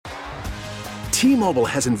T-Mobile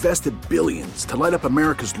has invested billions to light up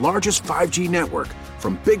America's largest 5G network,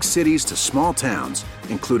 from big cities to small towns,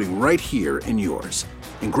 including right here in yours.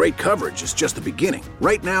 And great coverage is just the beginning.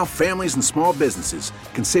 Right now, families and small businesses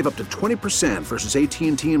can save up to 20% versus AT&T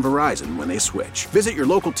and Verizon when they switch. Visit your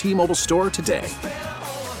local T-Mobile store today.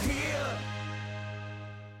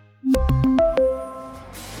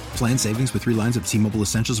 Plan savings with 3 lines of T-Mobile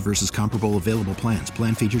Essentials versus comparable available plans.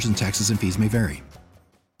 Plan features and taxes and fees may vary.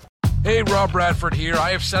 Hey, Rob Bradford here. I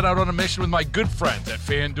have set out on a mission with my good friends at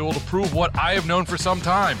FanDuel to prove what I have known for some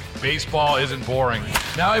time. Baseball isn't boring.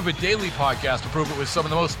 Now I have a daily podcast to prove it with some of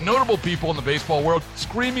the most notable people in the baseball world,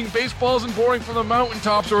 screaming baseball isn't boring from the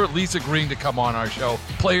mountaintops, or at least agreeing to come on our show.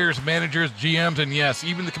 Players, managers, GMs, and yes,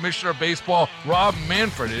 even the commissioner of baseball, Rob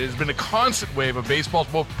Manfred. It has been a constant wave of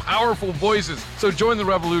baseball's most powerful voices. So join the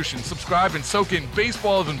revolution. Subscribe and soak in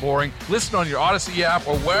Baseball Isn't Boring. Listen on your Odyssey app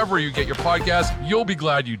or wherever you get your podcast. You'll be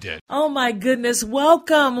glad you did. Oh my goodness.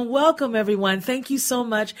 Welcome everyone. Thank you so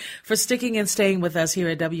much for sticking and staying with us here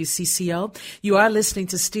at WCCO. You are listening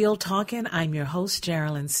to Steele Talking. I'm your host,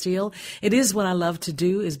 Geraldine Steele. It is what I love to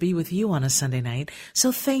do, is be with you on a Sunday night.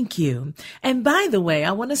 So thank you. And by the way,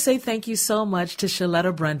 I want to say thank you so much to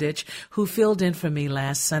Shaletta Brundage, who filled in for me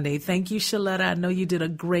last Sunday. Thank you, Shaletta. I know you did a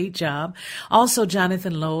great job. Also,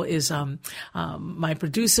 Jonathan Lowe is my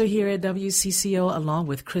producer here at WCCO, along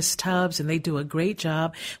with Chris Tubbs, and they do a great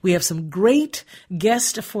job. We have some great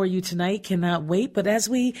guests for you tonight. Cannot wait. But as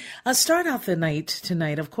we start out the night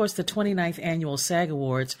tonight, of course, the 29th annual SAG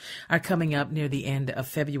Awards are coming up near the end of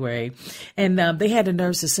February. And they had the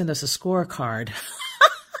nerves to send us a scorecard.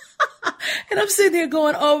 And I'm sitting here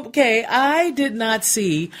going, okay, I did not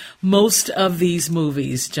see most of these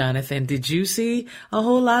movies, Jonathan. Did you see a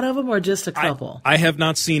whole lot of them, or just a couple? I have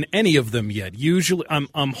not seen any of them yet. Usually,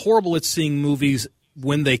 I'm horrible at seeing movies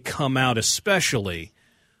when they come out, especially.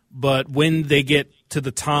 But when they get to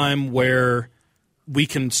the time where we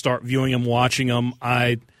can start viewing them, watching them,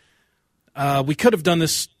 we could have done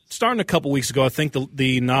this starting a couple weeks ago. I think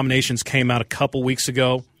the nominations came out a couple weeks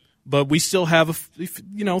ago, but we still have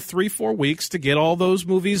 3-4 weeks to get all those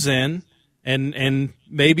movies in, and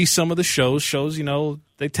maybe some of the shows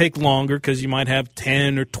they take longer because you might have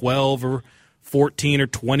 10 or 12 or 14 or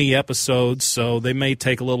 20 episodes, so they may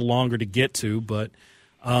take a little longer to get to. But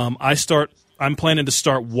I'm planning to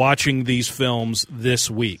start watching these films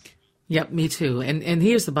this week. Yep, me too. And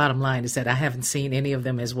here's the bottom line, is that I haven't seen any of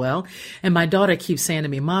them as well. And my daughter keeps saying to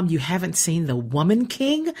me, Mom, you haven't seen The Woman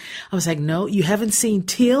King? I was like, no. You haven't seen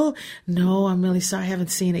Till? No, I'm really sorry. I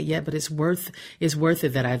haven't seen it yet, but it's worth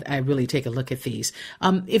it that I really take a look at these.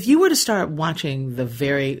 If you were to start watching the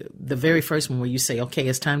very first one where you say, okay,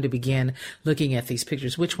 it's time to begin looking at these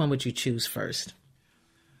pictures, which one would you choose first?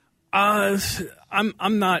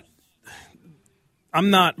 I'm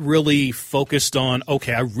not really focused on,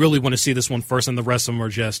 okay, I really want to see this one first and the rest of them are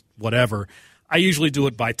just whatever. I usually do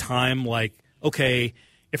it by time, like, okay,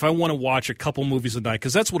 if I want to watch a couple movies a night,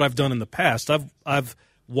 because that's what I've done in the past. I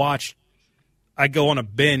go on a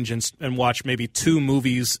binge and watch maybe 2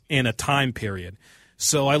 movies in a time period.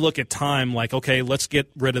 So I look at time like, okay, let's get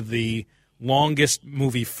rid of the longest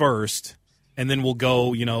movie first, and then we'll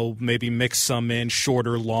go, maybe mix some in,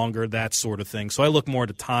 shorter, longer, that sort of thing. So I look more at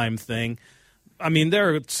a time thing. I mean,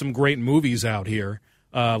 there are some great movies out here.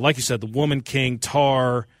 Like you said, The Woman King,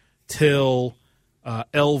 Tar, Till,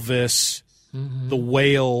 Elvis, The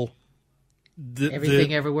Whale.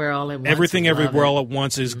 Everything Everywhere All at Once. Everything Everywhere All at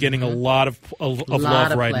Once is getting a lot of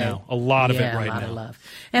love right now. A lot of it right now. A lot of love.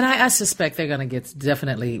 And I suspect they're going to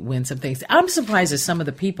definitely win some things. I'm surprised at some of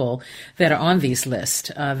the people that are on these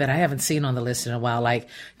lists that I haven't seen on the list in a while, like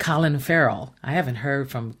Colin Farrell. I haven't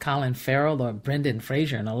heard from Colin Farrell or Brendan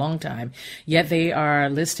Fraser in a long time, yet they are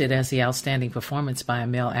listed as the outstanding performance by a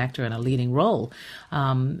male actor in a leading role.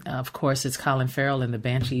 Of course, it's Colin Farrell in The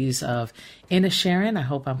Banshees of Inisherin. I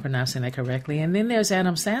hope I'm pronouncing that correctly. And then there's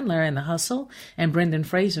Adam Sandler in The Hustle and Brendan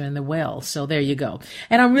Fraser in The Well. So there you go.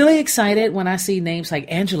 And I'm really excited when I see names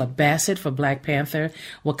like Angela Bassett for Black Panther,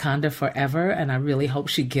 Wakanda Forever, and I really hope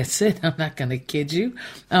she gets it. I'm not going to kid you.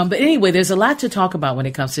 But anyway, there's a lot to talk about when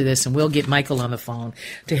it comes to this, and we'll get Michael on the phone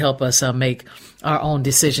to help us make our own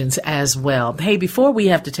decisions as well. Hey, before we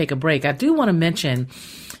have to take a break, I do want to mention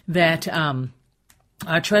that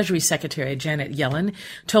Our Treasury Secretary, Janet Yellen,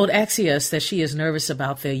 told Axios that she is nervous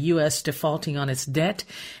about the U.S. defaulting on its debt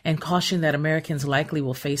and cautioned that Americans likely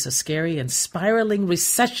will face a scary and spiraling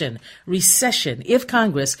recession if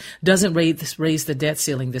Congress doesn't raise the debt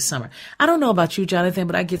ceiling this summer. I don't know about you, Jonathan,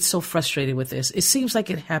 but I get so frustrated with this. It seems like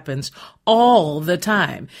it happens all the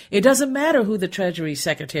time. It doesn't matter who the Treasury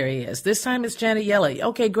Secretary is. This time it's Janet Yellen.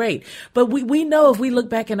 Okay, great. But we know if we look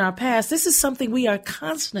back in our past, this is something we are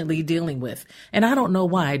constantly dealing with. And I don't know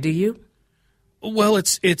why. Do you? Well,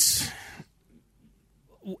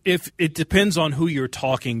 it depends on who you're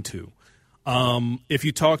talking to. If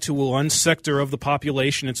you talk to one sector of the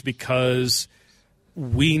population, it's because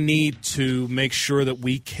we need to make sure that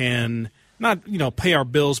we can not, pay our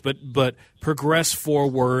bills, but progress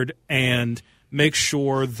forward and make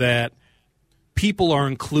sure that people are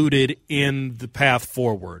included in the path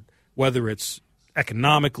forward, whether it's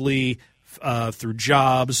economically, through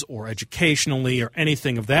jobs or educationally or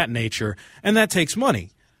anything of that nature, and that takes money.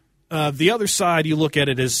 The other side, you look at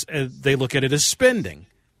it as they look at it as spending,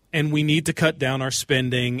 and we need to cut down our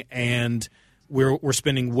spending, and we're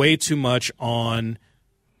spending way too much on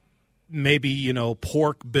maybe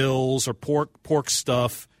pork bills or pork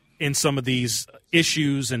stuff in some of these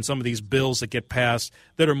issues and some of these bills that get passed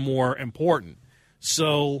that are more important.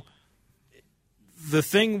 So the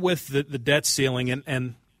thing with the debt ceiling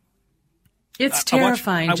and it's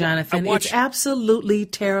terrifying, Jonathan. It's absolutely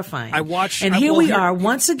terrifying. Here we are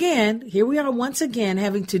once again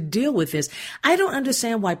having to deal with this. I don't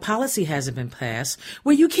understand why policy hasn't been passed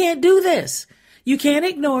where you can't do this. You can't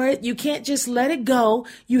ignore it. You can't just let it go.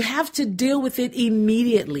 You have to deal with it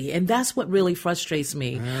immediately. And that's what really frustrates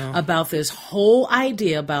me about this whole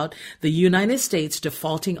idea about the United States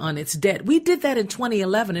defaulting on its debt. We did that in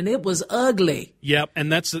 2011, and it was ugly. Yep,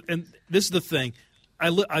 and this is the thing.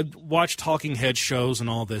 I watch talking head shows and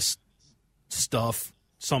all this stuff.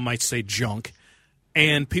 Some might say junk,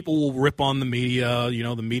 and people will rip on the media.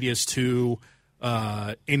 The media's too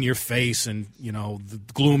in your face, and the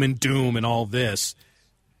gloom and doom and all this.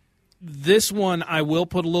 This one I will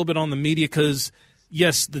put a little bit on the media because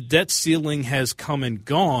yes, the debt ceiling has come and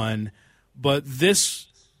gone, but this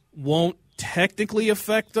won't technically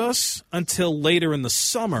affect us until later in the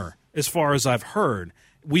summer, as far as I've heard.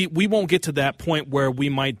 We won't get to that point where we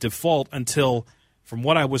might default until, from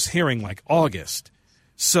what I was hearing, like August.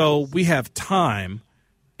 So we have time,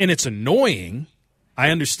 and it's annoying.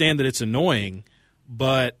 I understand that it's annoying,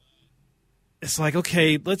 but it's like,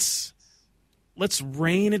 okay, let's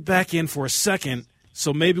rein it back in for a second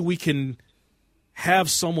so maybe we can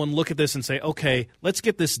have someone look at this and say, okay, let's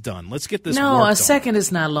get this done. Let's get this No, a on. second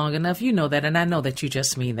is not long enough. You know that, and I know that you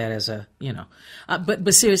just mean that as a,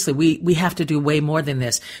 but seriously, we have to do way more than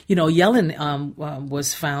this. Yellen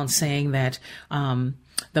was found saying that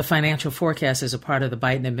the financial forecast is a part of the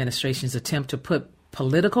Biden administration's attempt to put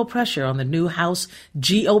political pressure on the new House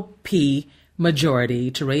GOP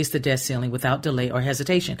majority to raise the debt ceiling without delay or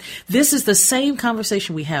hesitation. This is the same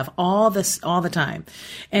conversation we have all the time.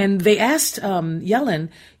 And they asked Yellen,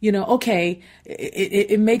 okay,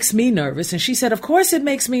 it makes me nervous. And she said, of course it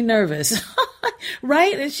makes me nervous.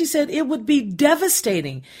 Right? And she said, it would be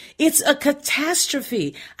devastating. It's a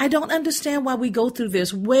catastrophe. I don't understand why we go through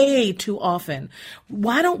this way too often.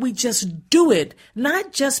 Why don't we just do it?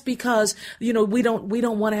 Not just because, we don't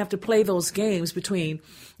want to have to play those games between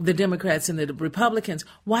the Democrats and the Republicans.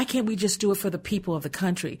 Why can't we just do it for the people of the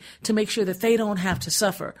country to make sure that they don't have to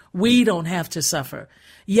suffer? We don't have to suffer.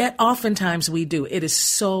 Yet oftentimes we do. It is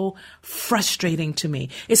so frustrating to me.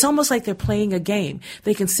 It's almost like they're playing a game.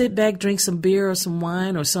 They can sit back, drink some beer or some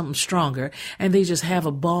wine or something stronger, and they just have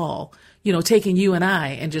a ball, taking you and I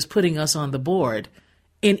and just putting us on the board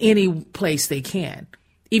in any place they can,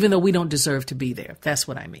 even though we don't deserve to be there. That's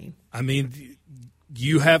what I mean. I mean,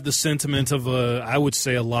 you have the sentiment of I would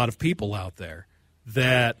say a lot of people out there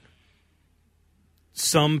that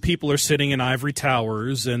some people are sitting in ivory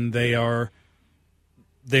towers and they are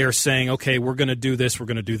saying, okay, we're going to do this, we're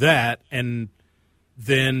going to do that, and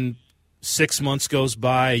then 6 months goes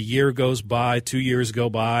by, a year goes by, 2 years go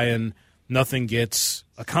by, and nothing gets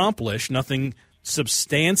accomplished, nothing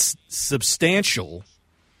substantial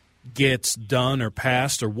gets done or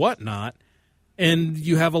passed or whatnot. And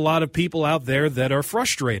you have a lot of people out there that are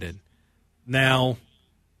frustrated. Now,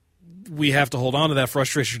 we have to hold on to that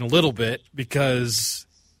frustration a little bit because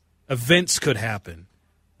events could happen,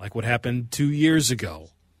 like what happened 2 years ago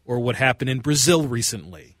or what happened in Brazil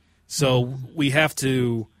recently. So we have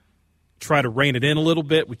to try to rein it in a little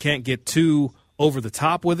bit. We can't get too over the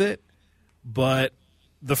top with it. But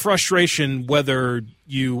the frustration, whether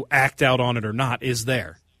you act out on it or not, is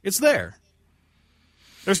there. It's there.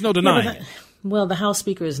 There's no denying it. Well, the House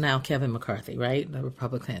Speaker is now Kevin McCarthy, right? The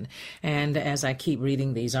Republican. And as I keep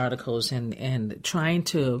reading these articles and trying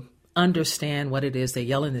to understand what it is that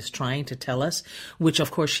Yellen is trying to tell us, which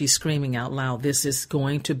of course she's screaming out loud, this is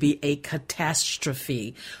going to be a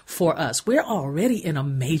catastrophe for us. We're already in a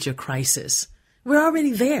major crisis. We're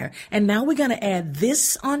already there. And now we're going to add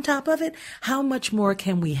this on top of it. How much more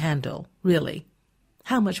can we handle, really?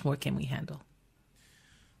 How much more can we handle?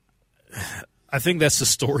 I think that's the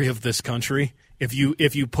story of this country. If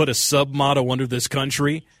you put a sub-motto under this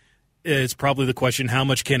country, it's probably the question, how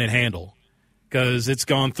much can it handle? Because it's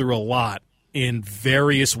gone through a lot in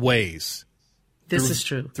various ways. This is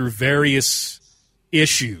true. Through various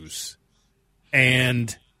issues.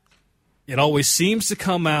 And it always seems to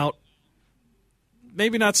come out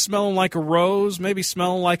maybe not smelling like a rose, maybe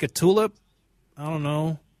smelling like a tulip. I don't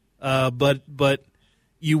know. But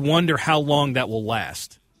you wonder how long that will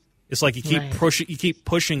last. It's like you keep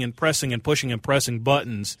pushing and pressing and pushing and pressing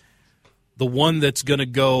buttons. The one that's going to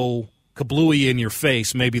go kablooey in your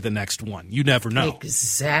face, maybe the next one. You never know.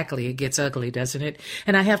 Exactly. It gets ugly, doesn't it?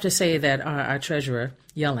 And I have to say that our treasurer,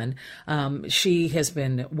 Yellen, she has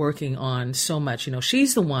been working on so much. You know,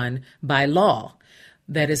 she's the one by law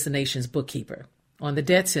that is the nation's bookkeeper. On the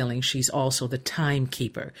debt ceiling, she's also the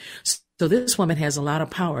timekeeper. So this woman has a lot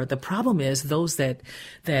of power. The problem is those that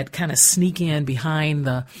kind of sneak in behind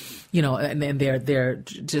the, you know, and they're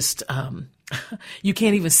just you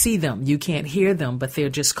can't even see them, you can't hear them, but they're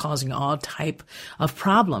just causing all type of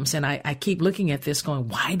problems. And I keep looking at this going,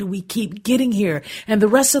 why do we keep getting here? And the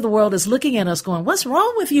rest of the world is looking at us going, what's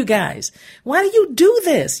wrong with you guys? Why do you do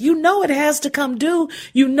this? You know it has to come due.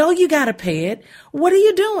 You know you got to pay it. What are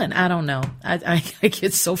you doing? I don't know. I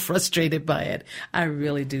get so frustrated by it. I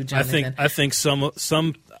really do, Jonathan. I think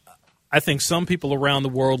some people around the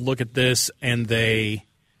world look at this and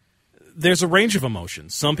there's a range of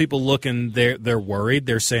emotions. Some people look and they're worried.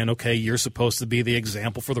 They're saying, okay, you're supposed to be the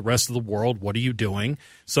example for the rest of the world. What are you doing?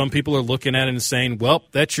 Some people are looking at it and saying, well,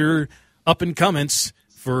 that's your up and comings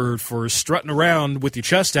for strutting around with your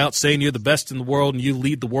chest out, saying you're the best in the world and you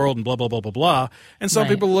lead the world and blah, blah, blah, blah, blah. And some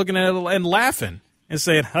people are looking at it and laughing and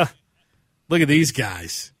saying, look at these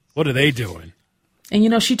guys. What are they doing? And, you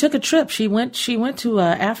know, she took a trip. She went to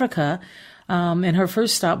Africa. And her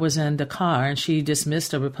first stop was in Dakar, and she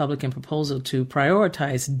dismissed a Republican proposal to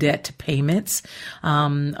prioritize debt payments.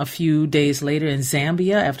 A few days later in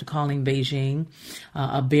Zambia, after calling Beijing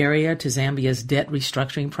a barrier to Zambia's debt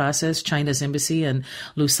restructuring process, China's embassy in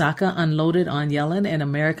Lusaka unloaded on Yellen and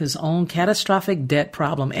America's own catastrophic debt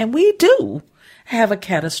problem. And we do have a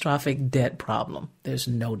catastrophic debt problem. There's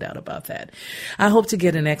no doubt about that. I hope to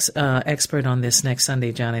get an expert on this next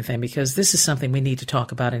Sunday, Jonathan, because this is something we need to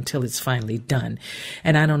talk about until it's finally done.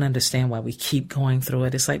 And I don't understand why we keep going through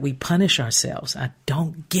it. It's like we punish ourselves. I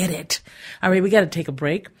don't get it. All right, we got to take a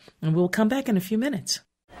break, and we'll come back in a few minutes.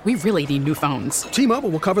 We really need new phones. T-Mobile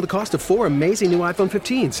will cover the cost of 4 amazing new iPhone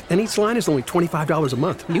 15s, and each line is only $25 a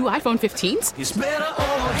month. New iPhone 15s? It's better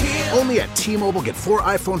over here. Only at T-Mobile, get 4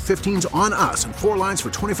 iPhone 15s on us and 4 lines for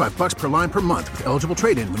 $25 per line per month with eligible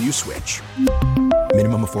trade-in when you switch.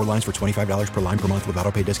 Minimum of 4 lines for $25 per line per month with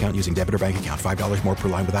autopay discount using debit or bank account. $5 more per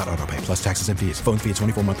line without autopay, plus taxes and fees. Phone fee at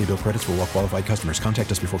 24 monthly bill credits for well-qualified customers. Contact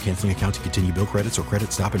us before canceling account to continue bill credits or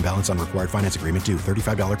credit stop and balance on required finance agreement due.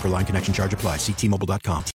 $35 per line connection charge applies. See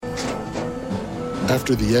T-Mobile.com.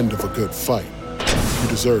 After the end of a good fight, you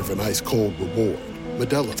deserve an ice-cold reward.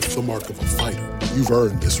 Modelo is the mark of a fighter. You've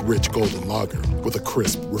earned this rich golden lager with a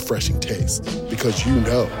crisp, refreshing taste. Because you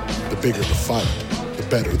know, the bigger the fight, the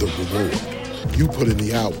better the reward. You put in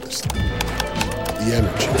the hours, the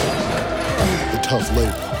energy, the tough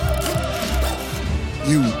labor.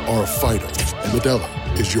 You are a fighter, and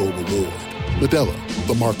Modelo is your reward. Modelo,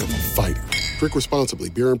 the mark of a fighter. Drink responsibly.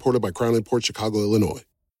 Beer imported by Crown Imports, Chicago, Illinois.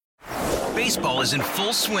 Baseball is in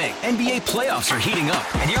full swing. NBA playoffs are heating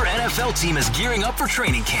up, and your NFL team is gearing up for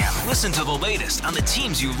training camp. Listen to the latest on the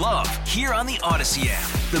teams you love here on the Odyssey app.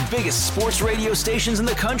 The biggest sports radio stations in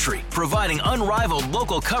the country, providing unrivaled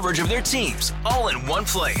local coverage of their teams, all in one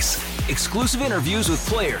place. Exclusive interviews with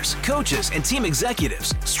players, coaches, and team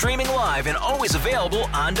executives, streaming live and always available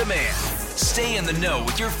on demand. Stay in the know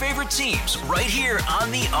with your favorite teams right here on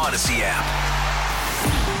the Odyssey app.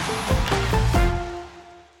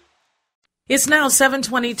 It's now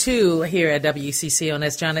 7:22 here at WCCO, and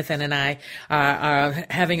as Jonathan and I are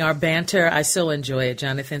having our banter, I so enjoy it,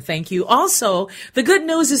 Jonathan. Thank you. Also, the good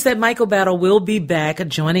news is that Michael Battle will be back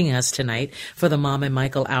joining us tonight for the Mom and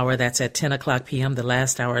Michael Hour. That's at 10 o'clock p.m., the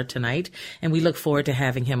last hour tonight, and we look forward to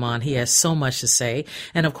having him on. He has so much to say.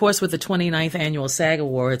 And, of course, with the 29th Annual SAG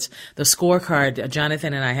Awards, the scorecard,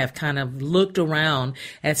 Jonathan and I have kind of looked around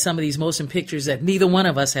at some of these motion pictures that neither one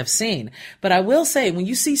of us have seen. But I will say, when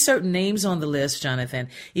you see certain names on the list, Jonathan,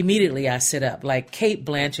 immediately I sit up. Like Cate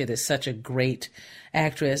Blanchett is such a great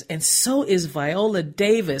actress, and so is Viola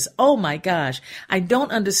Davis. Oh my gosh. I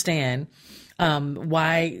don't understand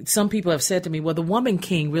why some people have said to me, well, the Woman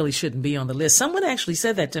King really shouldn't be on the list. Someone actually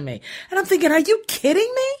said that to me. And I'm thinking, are you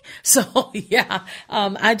kidding me? So yeah,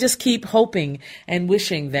 I just keep hoping and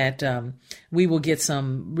wishing that we will get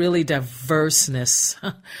some really diversity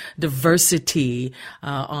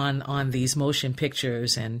on these motion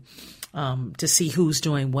pictures, and to see who's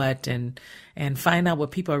doing what, and find out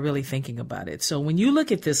what people are really thinking about it. So when you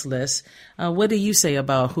look at this list, what do you say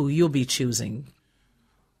about who you'll be choosing?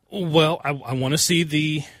 Well, I want to see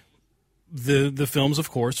the films,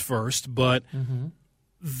 of course, first, but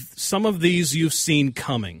some of these you've seen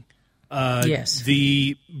coming. Yes.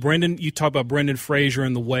 You talk about Brendan Fraser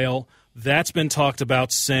and The Whale. That's been talked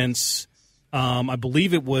about since, I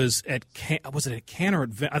believe it was at Cannes, was it at Cannes or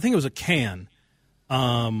I think it was at Cannes,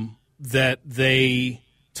 that they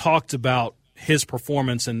talked about his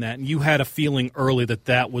performance in that. And you had a feeling early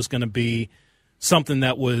that was going to be something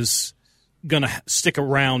that was going to stick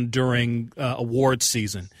around during award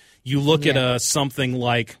season. You look at something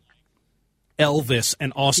like Elvis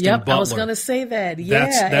and Austin Butler. I was going to say that.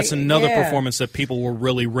 Yeah, that's another performance that people were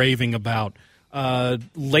really raving about.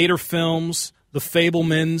 Later films, The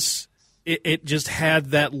Fabelmans, it just had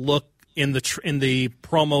that look in the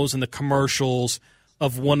promos and the commercials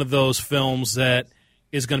of one of those films that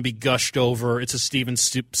is going to be gushed over. It's a Steven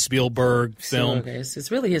Spielberg film. It's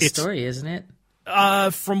really his story, isn't it?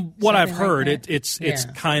 From what I've heard, it's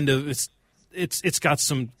kind of it's got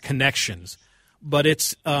some connections, but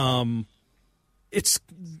it's from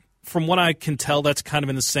what I can tell, that's kind of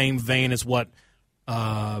in the same vein as what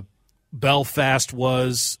Belfast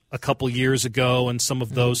was a couple years ago, and some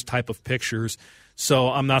of those type of pictures. So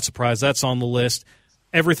I'm not surprised that's on the list.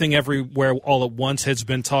 Everything Everywhere All at Once has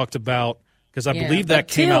been talked about, because I believe that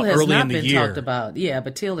came out early in the year.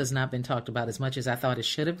 But Till has not been talked about as much as I thought it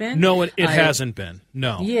should have been. No, it hasn't been.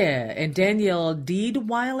 No. Yeah, and Danielle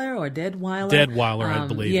Deadwyler, I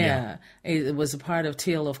believe. Yeah, it was a part of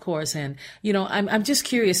Till, of course. And I'm just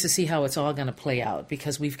curious to see how it's all going to play out,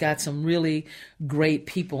 because we've got some really great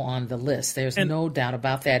people on the list. There's no doubt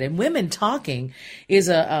about that. And Women Talking is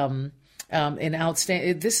an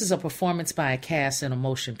outstanding. This is a performance by a cast in a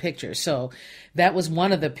motion picture. So that was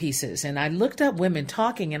one of the pieces. And I looked up Women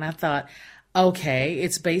Talking, and I thought, okay,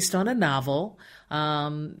 it's based on a novel.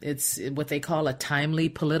 It's what they call a timely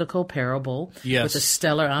political parable with a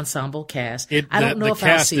stellar ensemble cast. I don't know if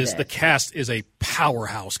I'll see that. The cast is a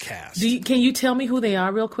powerhouse cast. Can you tell me who they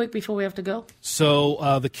are real quick before we have to go?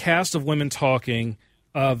 So the cast of Women Talking,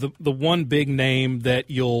 the one big name that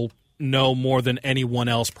you'll know more than anyone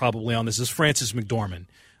else probably on this is Frances McDormand.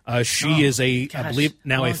 She is I believe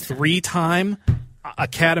now a 3-time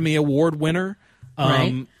Academy Award winner.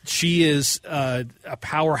 Right. She is a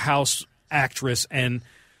powerhouse actress, and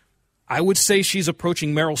I would say she's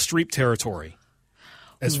approaching Meryl Streep territory.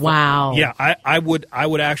 Wow. Yeah, I would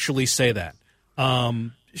actually say that.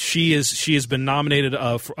 She has been nominated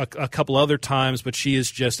for a couple other times, but she is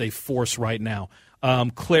just a force right now.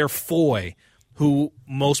 Claire Foy, who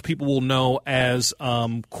most people will know as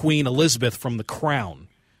Queen Elizabeth from The Crown.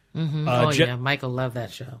 Mm-hmm. Michael loved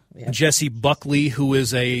that show. Yeah. Jessie Buckley, who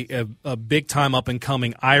is a big-time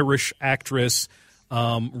up-and-coming Irish actress.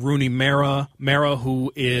 Rooney Mara,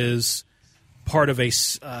 who is part of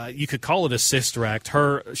you could call it a sister act.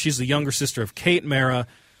 She's the younger sister of Kate Mara.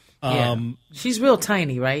 She's real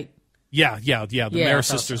tiny, right? Yeah. The Mara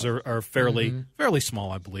sisters are fairly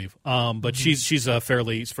small, I believe. But she's a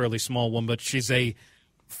fairly small one, but she's a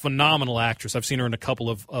phenomenal actress. I've seen her in a couple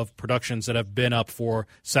of productions that have been up for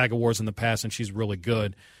SAG Awards in the past, and she's really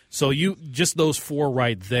good. So just those 4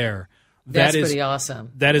 right there. That's pretty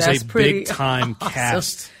awesome. That's a big-time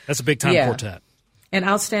cast. That's a big-time quartet. An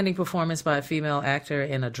outstanding performance by a female actor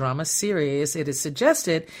in a drama series. It is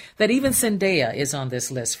suggested that even Zendaya is on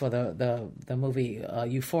this list for the movie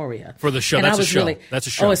Euphoria. For the show. That's a show.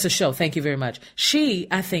 Oh, it's a show. Thank you very much. She,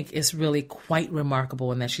 I think, is really quite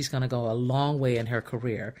remarkable in that she's going to go a long way in her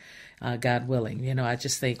career. God willing. You know, I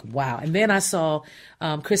just think, wow. And then I saw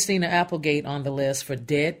Christina Applegate on the list for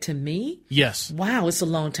Dead to Me. Yes. Wow, it's a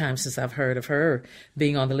long time since I've heard of her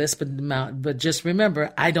being on the list. But just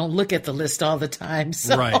remember, I don't look at the list all the time.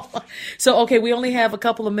 So, right. So, okay, we only have a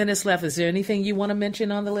couple of minutes left. Is there anything you want to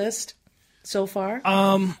mention on the list so far?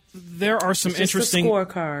 There are some interesting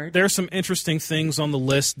scorecard. There are some interesting things on the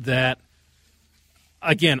list that,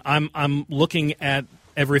 again, I'm looking at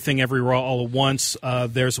Everything Everywhere All at Once.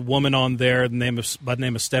 There's a woman on there by the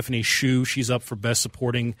name of Stephanie Hsu. She's up for Best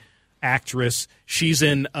Supporting Actress. She's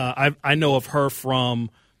in. I know of her from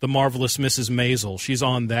The Marvelous Mrs. Maisel. She's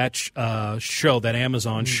on that show, that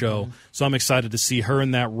Amazon show. So I'm excited to see her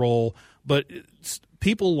in that role. But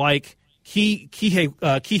people like Ke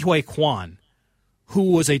Huy Quan,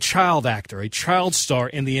 who was a child actor, a child star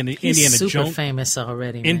in the Indiana Jones. Famous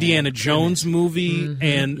already. Man. Indiana Jones movie,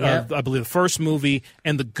 and I believe the first movie,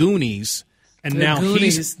 and the Goonies. And now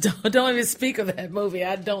Goonies. Don't even speak of that movie.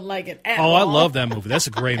 I don't like it at all. Oh, I love that movie. That's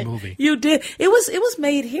a great movie. You did. It was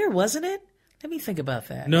made here, wasn't it? Let me think about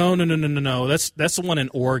that. No. That's the one in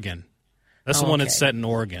Oregon. That's the one that's set in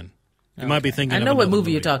Oregon. You might be thinking. I know what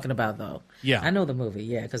movie you're talking about, though. Yeah, I know the movie.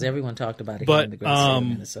 Yeah, because everyone talked about it here in the great state of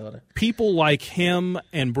Minnesota. People like him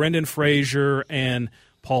and Brendan Fraser and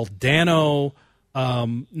Paul Dano,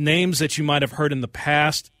 names that you might have heard in the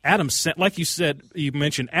past. Like you said, you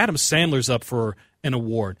mentioned Adam Sandler's up for an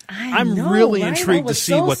award. I'm really intrigued to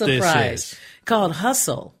see what this is. Called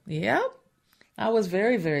Hustle. Yep, I was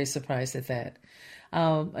very, very surprised at that.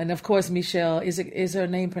 And of course, Michelle, is her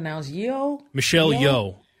name pronounced Yeoh? Michelle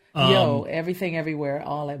Yeoh. Everything Everywhere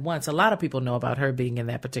All at Once. A lot of people know about her being in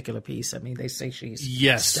that particular piece. I mean, they say she's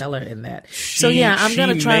stellar in that. I'm going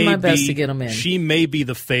to try my best to get them in. She may be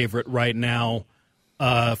the favorite right now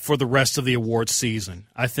for the rest of the awards season.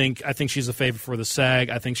 I think she's a favorite for the SAG.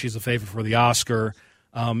 I think she's a favorite for the Oscar.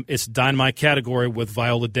 It's dynamite category with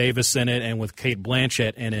Viola Davis in it and with Cate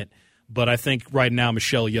Blanchett in it. But I think right now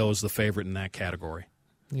Michelle Yeoh is the favorite in that category.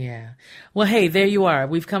 Yeah. Well, hey, there you are.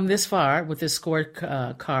 We've come this far with this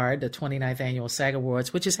scorecard, the 29th Annual SAG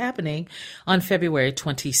Awards, which is happening on February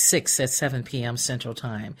 26th at 7 p.m. Central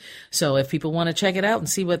Time. So if people want to check it out and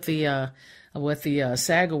see what the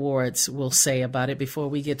SAG Awards will say about it before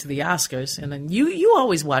we get to the Oscars. And then you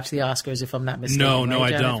always watch the Oscars, if I'm not mistaken. No,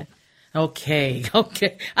 I don't. Okay.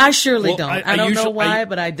 I surely don't. I don't know why,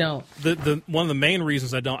 but I don't. The one of the main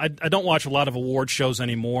reasons I don't watch a lot of award shows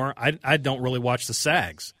anymore. I don't really watch the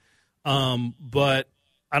SAGs, but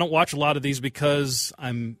I don't watch a lot of these because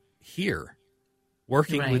I'm here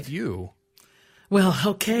working with you. Well,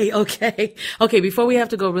 okay. Before we have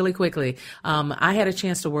to go really quickly, I had a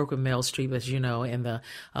chance to work with Meryl Streep, as you know, in the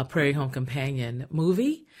Prairie Home Companion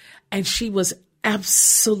movie, and she was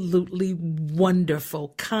absolutely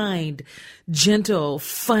wonderful, kind, gentle,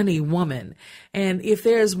 funny woman. And if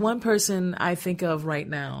there's one person I think of right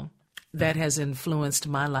now that has influenced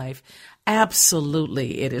my life,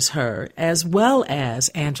 absolutely it is her, as well as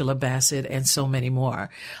Angela Bassett and so many more.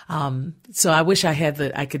 So I wish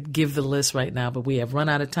I could give the list right now, but we have run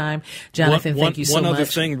out of time. Jonathan, thank you so much. One other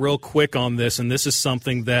thing real quick on this, and this is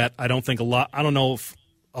something that I don't know if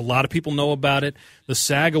a lot of people know about it. The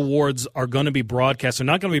SAG Awards are going to be broadcast. They're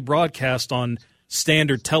not going to be broadcast on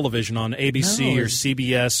standard television on ABC or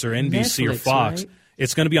CBS or NBC or Fox. Right?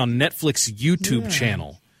 It's going to be on Netflix YouTube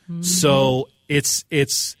channel. Mm-hmm. So it's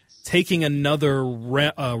taking another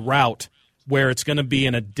route where it's going to be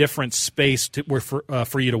in a different space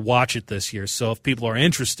for you to watch it this year. So if people are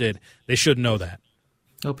interested, they should know that.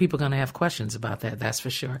 Oh, people are going to have questions about that, that's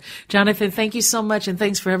for sure. Jonathan, thank you so much, and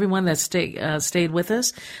thanks for everyone that stayed with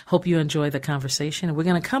us. Hope you enjoyed the conversation. And we're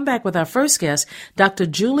going to come back with our first guest, Dr.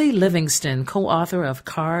 Julie Livingston, co-author of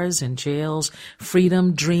Cars and Jails,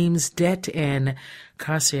 Freedom, Dreams, Debt, and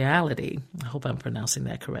Carcerality. I hope I'm pronouncing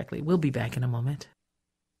that correctly. We'll be back in a moment.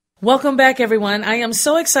 Welcome back, everyone. I am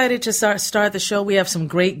so excited to start the show. We have some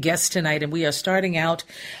great guests tonight, and we are starting out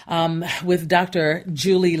with Dr.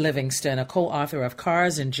 Julie Livingston, a co-author of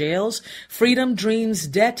Cars and Jails, Freedom, Dreams,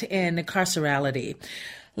 Debt, and Carcerality.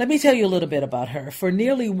 Let me tell you a little bit about her. For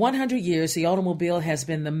nearly 100 years, the automobile has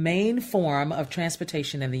been the main form of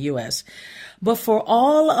transportation in the U.S. But for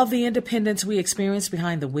all of the independence we experience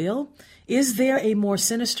behind the wheel, is there a more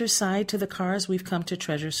sinister side to the cars we've come to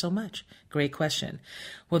treasure so much? Great question.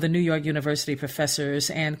 Well, the New York University professors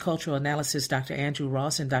and cultural analysis Dr. Andrew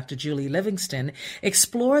Ross and Dr. Julie Livingston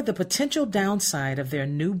explored the potential downside of their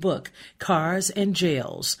new book, Cars and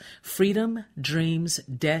Jails, Freedom, Dreams,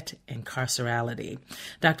 Debt, and Carcerality.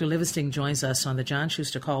 Dr. Livingston joins us on the John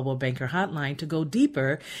Schuster Coldwell Banker Hotline to go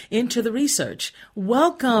deeper into the research.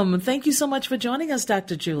 Welcome. Thank you so much for joining us,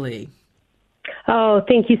 Dr. Julie. Oh,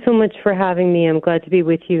 thank you so much for having me. I'm glad to be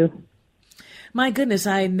with you. My goodness,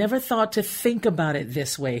 I never thought to think about it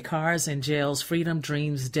this way. Cars and jails, freedom,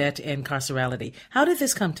 dreams, debt, and carcerality. How did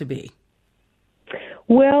this come to be?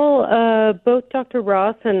 Well, both Dr.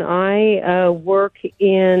 Ross and I work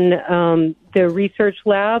in the research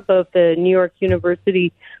lab of the New York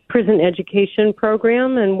University Prison Education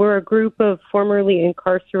Program, and we're a group of formerly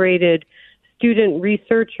incarcerated student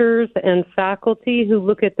researchers and faculty who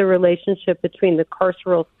look at the relationship between the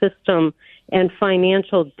carceral system and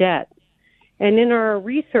financial debt. And in our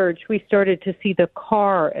research, we started to see the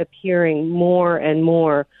car appearing more and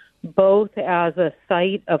more, both as a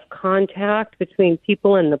site of contact between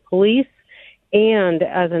people and the police and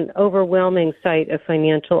as an overwhelming site of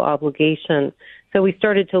financial obligation. So we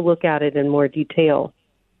started to look at it in more detail.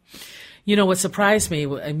 You know, what surprised me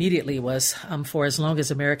immediately was for as long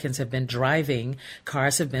as Americans have been driving,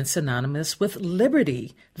 cars have been synonymous with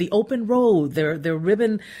liberty, the open road, their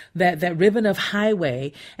ribbon, that ribbon of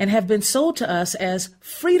highway, and have been sold to us as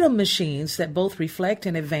freedom machines that both reflect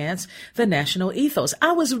and advance the national ethos.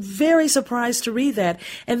 I was very surprised to read that,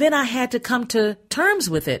 and then I had to come to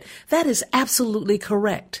terms with it. That is absolutely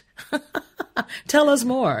correct. Tell us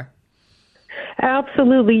more.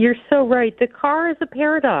 Absolutely. You're so right. The car is a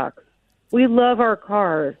paradox. We love our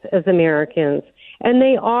cars as Americans, and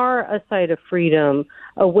they are a site of freedom,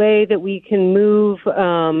 a way that we can move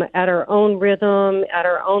at our own rhythm, at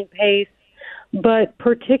our own pace. But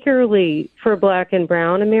particularly for Black and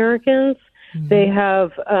Brown Americans, they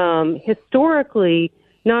have historically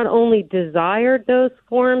not only desired those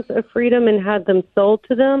forms of freedom and had them sold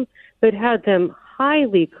to them, but had them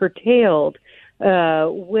highly curtailed,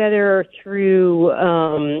 whether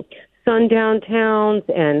through sundown towns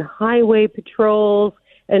and highway patrols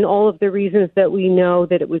and all of the reasons that we know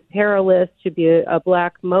that it was perilous to be a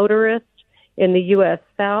Black motorist in the U.S.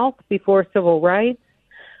 South before civil rights,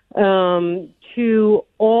 to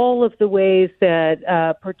all of the ways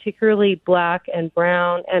that particularly Black and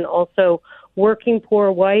Brown and also working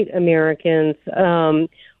poor white Americans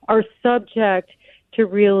are subject to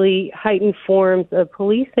really heightened forms of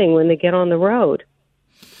policing when they get on the road.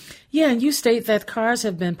 Yeah, and you state that cars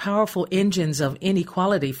have been powerful engines of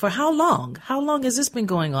inequality. For how long? How long has this been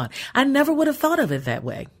going on? I never would have thought of it that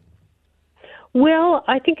way. Well,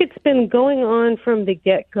 I think it's been going on from the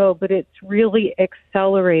get-go, but it's really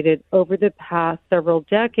accelerated over the past several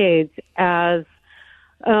decades as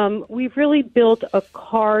we've really built a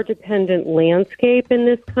car-dependent landscape in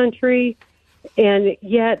this country, and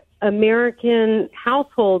yet American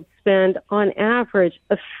households spend on average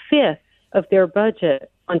a fifth of their budget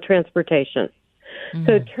on transportation.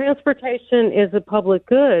 So transportation is a public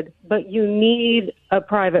good, but you need a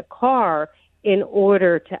private car in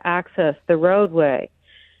order to access the roadway.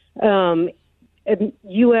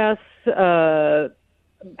 U.S.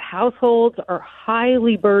 households are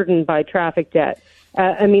highly burdened by traffic debt.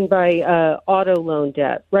 By auto loan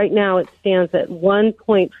debt. Right now it stands at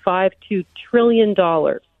 $1.52 trillion.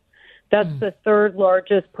 That's the third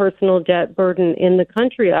largest personal debt burden in the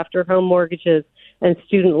country after home mortgages and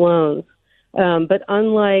student loans. But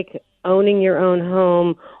unlike owning your own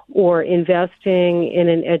home or investing in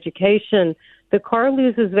an education, the car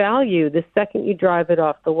loses value the second you drive it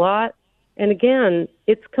off the lot. And again,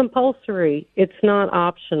 it's compulsory. It's not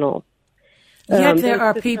optional. Yet there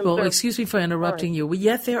are people, excuse me for interrupting you,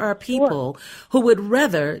 yet there are people who would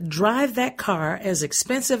rather drive that car, as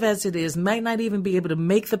expensive as it is, might not even be able to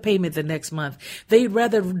make the payment the next month. They'd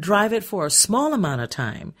rather drive it for a small amount of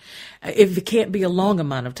time. If it can't be a long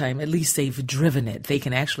amount of time, at least they've driven it. They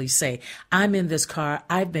can actually say, I'm in this car,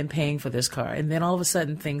 I've been paying for this car, and then all of a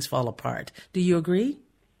sudden things fall apart. Do you agree?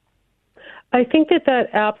 I think that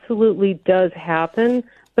absolutely does happen.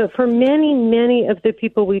 But for many, many of the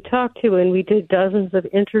people we talked to, and we did dozens of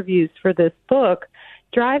interviews for this book,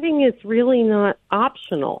 driving is really not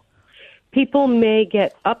optional. People may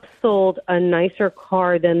get upsold a nicer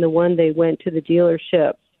car than the one they went to the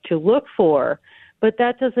dealership to look for, but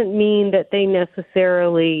that doesn't mean that they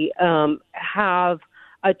necessarily have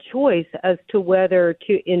a choice as to whether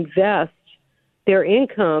to invest their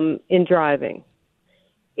income in driving.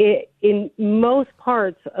 In most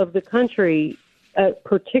parts of the country,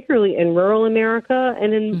 particularly in rural America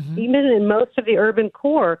and even in most of the urban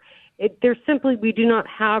core, we do not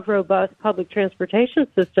have robust public transportation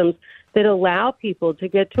systems that allow people to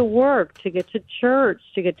get to work, to get to church,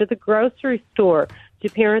 to get to the grocery store, to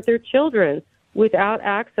parent their children without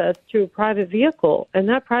access to a private vehicle. And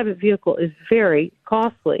that private vehicle is very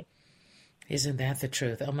costly. Isn't that the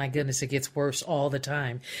truth? Oh, my goodness, it gets worse all the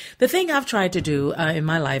time. The thing I've tried to do in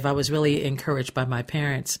my life, I was really encouraged by my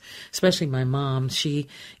parents, especially my mom. She,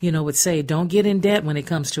 would say, don't get in debt when it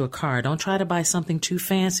comes to a car. Don't try to buy something too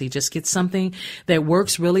fancy. Just get something that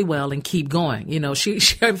works really well and keep going. She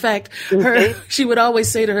in fact, she would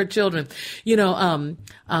always say to her children,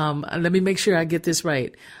 let me make sure I get this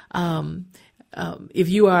right. If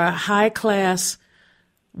you are high class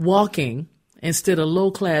walking instead of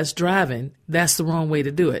low class driving, that's the wrong way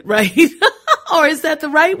to do it, right? Or is that the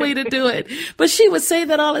right way to do it? But she would say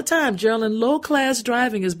that all the time, Geraldine, low class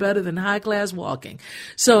driving is better than high class walking.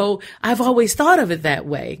 So I've always thought of it that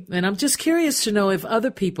way. And I'm just curious to know if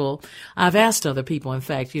I've asked other people, in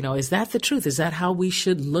fact, is that the truth? Is that how we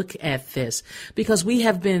should look at this? Because we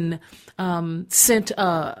have been sent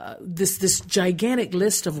this gigantic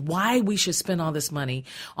list of why we should spend all this money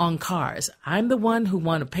on cars. I'm the one who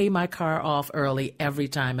want to pay my car off early every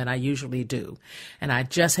time, and I usually do. And I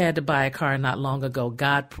just had to buy a car not long ago.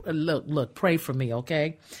 God, look, pray for me,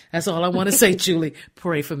 okay? That's all I want to say, Julie.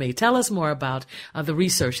 Pray for me. Tell us more about the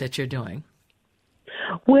research that you're doing.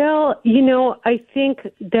 Well, I think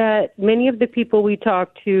that many of the people we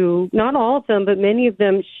talked to, not all of them, but many of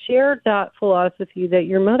them shared that philosophy that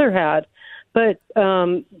your mother had. But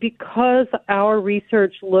because our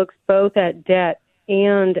research looks both at debt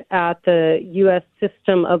and at the U.S.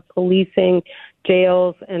 system of policing,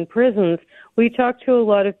 jails, and prisons, we talked to a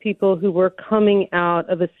lot of people who were coming out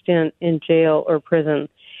of a stint in jail or prison.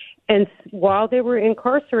 And while they were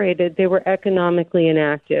incarcerated, they were economically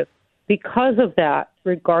inactive. Because of that,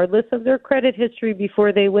 regardless of their credit history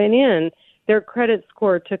before they went in, their credit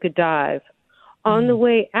score took a dive. On the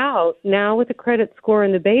way out, now with a credit score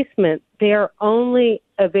in the basement, they are only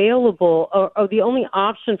available, or the only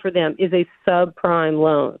option for them is a subprime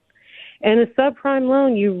loan. And a subprime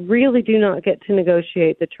loan, you really do not get to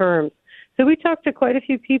negotiate the terms. So we talked to quite a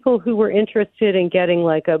few people who were interested in getting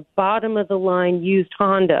like a bottom-of-the-line used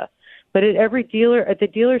Honda. But at every at the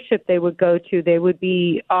dealership they would go to, they would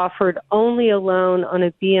be offered only a loan on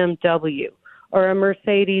a BMW or a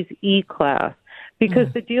Mercedes E-Class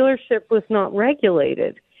because the dealership was not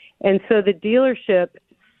regulated. And so the dealership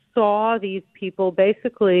saw these people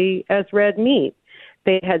basically as red meat.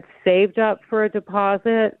 They had saved up for a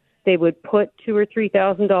deposit. They would put $2,000 or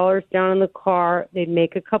 $3,000 down in the car. They'd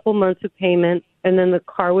make a couple months of payment, and then the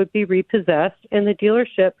car would be repossessed, and the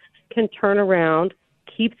dealership can turn around,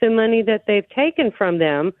 keep the money that they've taken from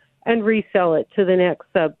them, and resell it to the next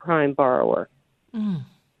subprime borrower.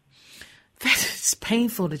 It's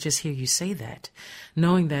painful to just hear you say that,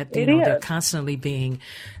 knowing that they're constantly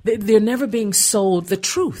they're never being sold the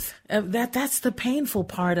truth. That's the painful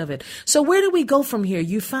part of it. So where do we go from here?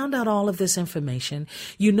 You found out all of this information.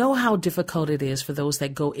 You know how difficult it is for those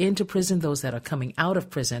that go into prison, those that are coming out of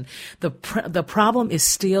prison. The problem is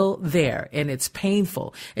still there, and it's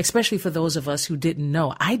painful, especially for those of us who didn't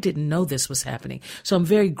know. I didn't know this was happening. So I'm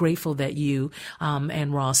very grateful that you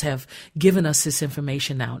and Ross have given us this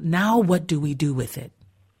information now. Now what do we do with it?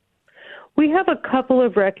 We have a couple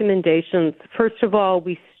of recommendations. First of all,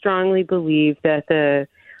 we strongly believe that the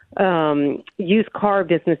used car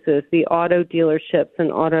businesses, the auto dealerships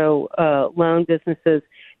and auto loan businesses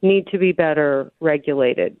need to be better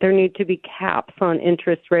regulated. There need to be caps on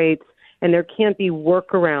interest rates, and there can't be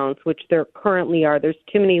workarounds, which there currently are. There's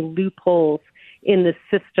too many loopholes in the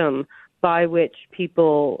system by which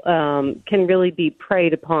people can really be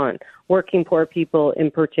preyed upon, working poor people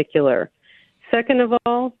in particular. Second of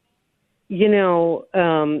all,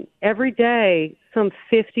 every day some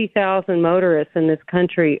 50,000 motorists in this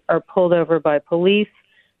country are pulled over by police.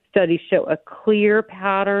 Studies show a clear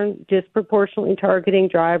pattern disproportionately targeting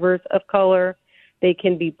drivers of color. They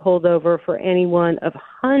can be pulled over for any one of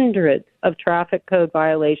hundreds of traffic code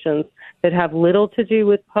violations that have little to do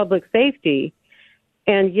with public safety.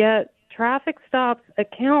 And yet traffic stops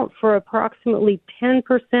account for approximately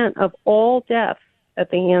 10% of all deaths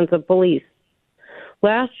at the hands of police.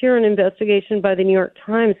 Last year, an investigation by the New York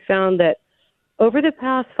Times found that over the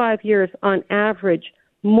past 5 years, on average,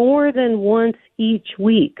 more than once each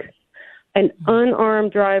week, an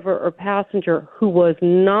unarmed driver or passenger who was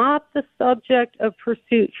not the subject of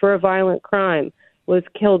pursuit for a violent crime was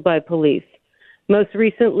killed by police. Most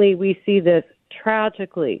recently, we see this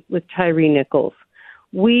tragically with Tyree Nichols.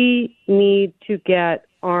 We need to get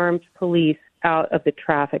armed police out of the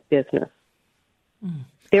traffic business.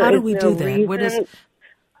 How do we do that?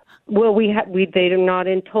 Well, they are not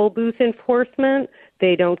in toll booth enforcement.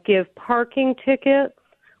 They don't give parking tickets.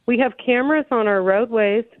 We have cameras on our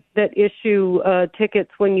roadways that issue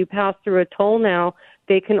tickets when you pass through a toll now.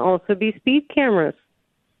 They can also be speed cameras.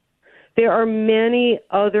 there are many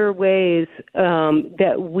other ways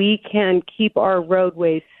that we can keep our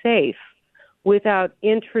roadways safe without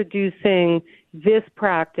introducing this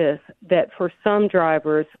practice that for some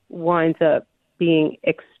drivers winds up being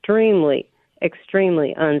extremely,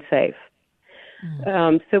 extremely unsafe.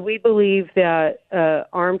 So we believe that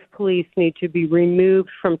armed police need to be removed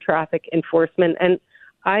from traffic enforcement. And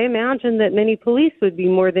I imagine that many police would be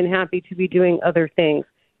more than happy to be doing other things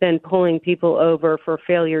than pulling people over for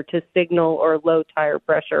failure to signal or low tire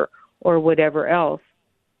pressure or whatever else.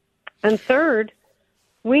 And third,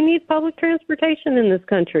 we need public transportation in this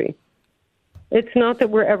country. It's not that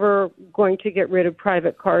we're ever going to get rid of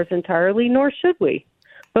private cars entirely, nor should we.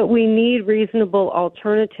 But we need reasonable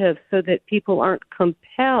alternatives so that people aren't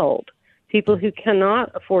compelled. People who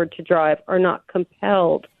cannot afford to drive are not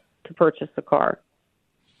compelled to purchase a car.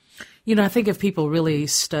 You know, I think if people really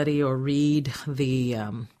study or read the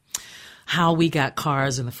how we got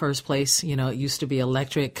cars in the first place, you know, it used to be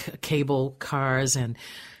electric cable cars and,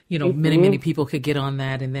 you know, many people could get on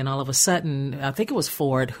that. And then all of a sudden, I think it was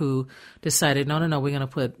Ford who decided, no, we're going to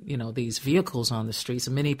put, you know, these vehicles on the streets.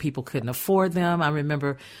 And many people couldn't afford them. I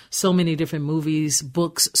remember so many different movies,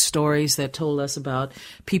 books, stories that told us about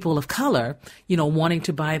people of color, you know, wanting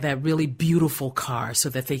to buy that really beautiful car so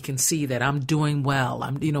that they can see that I'm doing well.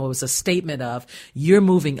 You know, it was a statement of you're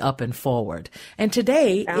moving up and forward. And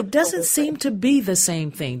today, It doesn't seem to be the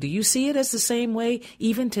same thing. Do you see it as the same way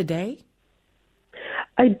even today?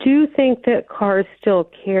 I do think that cars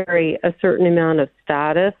still carry a certain amount of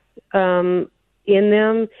status in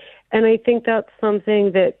them, and I think that's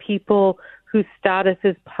something that people whose status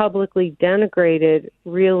is publicly denigrated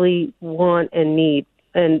really want and need.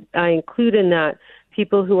 And I include in that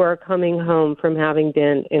people who are coming home from having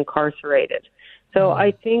been incarcerated. So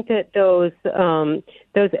I think that those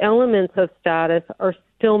elements of status are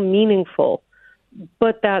still meaningful.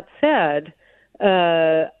 But that said,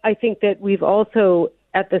 I think that we've also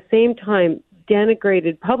at the same time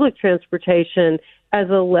denigrated public transportation as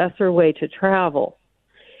a lesser way to travel.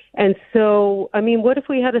 And so, I mean, what if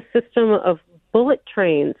we had a system of bullet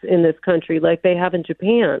trains in this country like they have in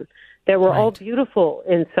Japan that were all beautiful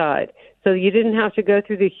inside? So you didn't have to go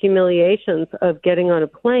through the humiliations of getting on a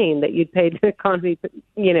plane that you'd paid an economy,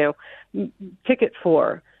 you know, ticket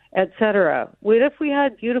for, et cetera. What if we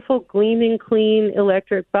had beautiful, gleaming, clean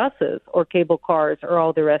electric buses or cable cars or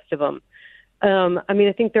all the rest of them? I mean,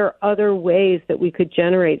 I think there are other ways that we could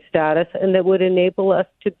generate status and that would enable us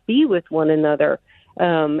to be with one another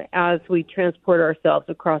as we transport ourselves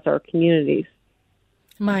across our communities.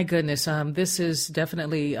 My goodness, this is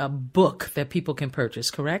definitely a book that people can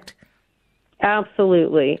purchase, correct?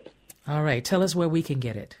 Absolutely. All right. Tell us where we can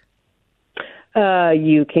get it.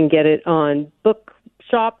 You can get it on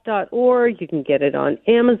bookshop.org. You can get it on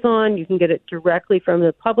Amazon. You can get it directly from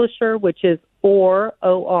the publisher, which is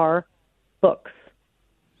OR Books.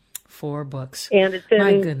 4 books. And it's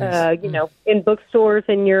in, you know, in bookstores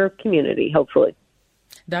in your community, hopefully.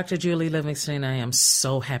 Dr. Julie Livingston, I am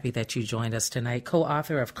so happy that you joined us tonight.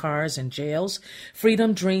 Co-author of Cars and Jails,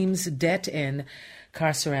 Freedom, Dreams, Debt, and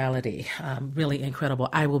Carcerality. Really incredible.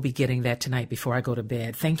 I will be getting that tonight before I go to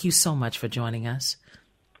bed. Thank you so much for joining us.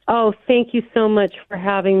 Oh, thank you so much for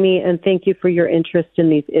having me, and thank you for your interest in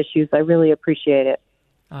these issues. I really appreciate it.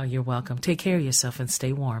 Oh, you're welcome. Take care of yourself and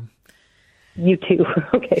stay warm. You too.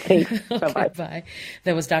 Okay, thanks. Okay, bye-bye. Bye.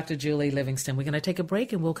 That was Dr. Julie Livingston. We're going to take a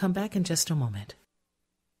break, and we'll come back in just a moment.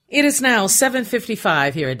 It is now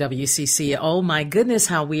 7:55 here at WCC. Oh my goodness,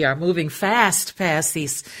 how we are moving fast past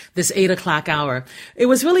this 8 o'clock hour. It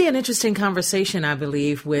was really an interesting conversation, I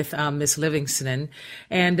believe, with Miss Livingston.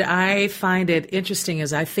 And I find it interesting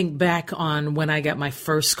as I think back on when I got my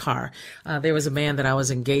first car. There was a man that I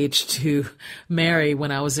was engaged to marry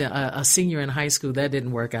when I was a senior in high school. That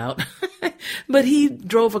didn't work out. But he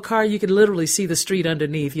drove a car. You could literally see the street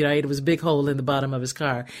underneath. You know, it was a big hole in the bottom of his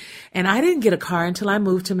car. And I didn't get a car until I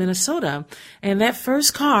moved to Minnesota. And that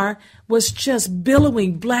first car was just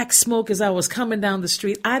billowing black smoke as I was coming down the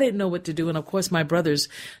street. I didn't know what to do. And of course, my brothers,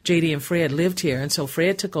 JD and Fred, lived here. And so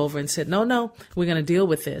Fred took over and said, no, we're going to deal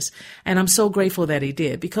with this. And I'm so grateful that he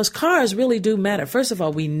did, because cars really do matter. First of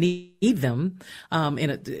all, we need them in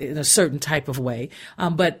a certain type of way.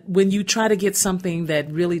 But when you try to get something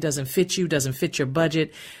that really doesn't fit you, doesn't fit your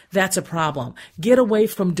budget, that's a problem. Get away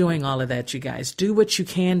from doing all of that, you guys. Do what you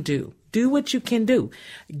can do. Do what you can do.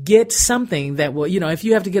 Get something that will, you know, if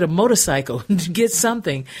you have to get a motorcycle, get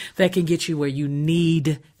something that can get you where you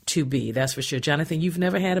need to be. That's for sure. Jonathan, you've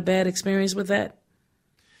never had a bad experience with that?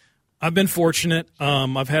 I've been fortunate.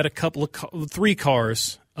 I've had 3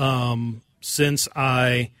 cars since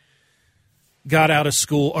I got out of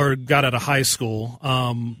high school.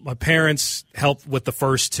 My parents helped with the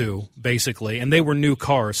first two, basically, and they were new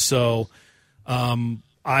cars. So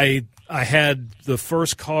I had the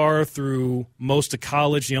first car through most of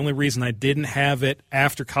college. The only reason I didn't have it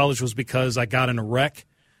after college was because I got in a wreck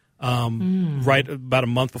right about a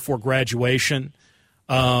month before graduation.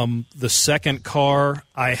 The second car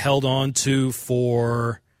I held on to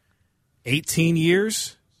for 18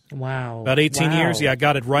 years. Wow. About 18 years. Yeah, I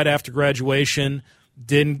got it right after graduation.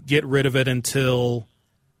 Didn't get rid of it until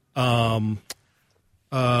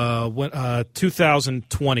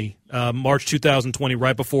 2020, March 2020,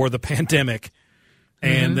 right before the pandemic.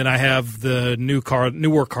 And then I have the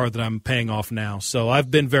newer car that I'm paying off now. So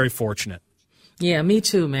I've been very fortunate. Yeah, me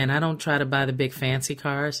too, man. I don't try to buy the big fancy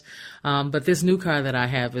cars. But this new car that I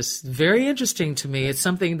have is very interesting to me. It's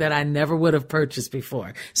something that I never would have purchased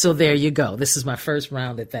before. So there you go. This is my first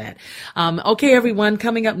round at that. Okay, everyone,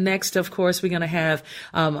 coming up next, of course, we're going to have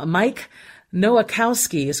Mike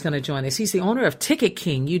Nowakowski is going to join us. He's the owner of Ticket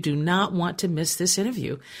King. You do not want to miss this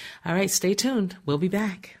interview. All right, stay tuned. We'll be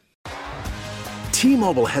back.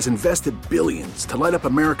 T-Mobile has invested billions to light up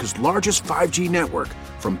America's largest 5G network,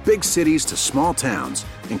 from big cities to small towns,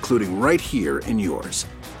 including right here in yours.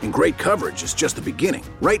 And great coverage is just the beginning.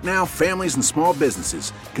 Right now, families and small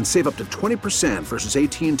businesses can save up to 20% versus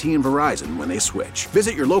AT&T and Verizon when they switch.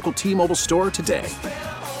 Visit your local T-Mobile store today.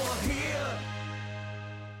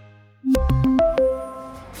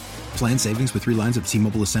 Plan savings with 3 lines of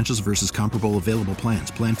T-Mobile Essentials versus comparable available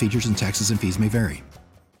plans. Plan features and taxes and fees may vary.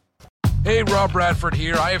 Hey, Rob Bradford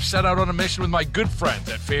here. I have set out on a mission with my good friends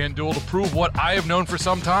at FanDuel to prove what I have known for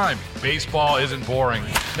some time. Baseball isn't boring.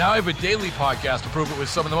 Now I have a daily podcast to prove it with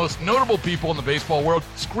some of the most notable people in the baseball world,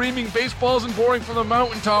 screaming baseball isn't boring from the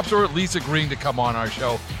mountaintops, or at least agreeing to come on our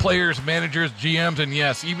show. Players, managers, GMs, and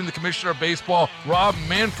yes, even the commissioner of baseball, Rob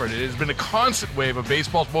Manfred. It has been a constant wave of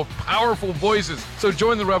baseball's most powerful voices. So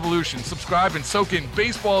join the revolution. Subscribe and soak in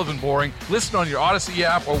Baseball Isn't Boring. Listen on your Odyssey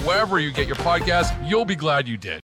app or wherever you get your podcasts. You'll be glad you did.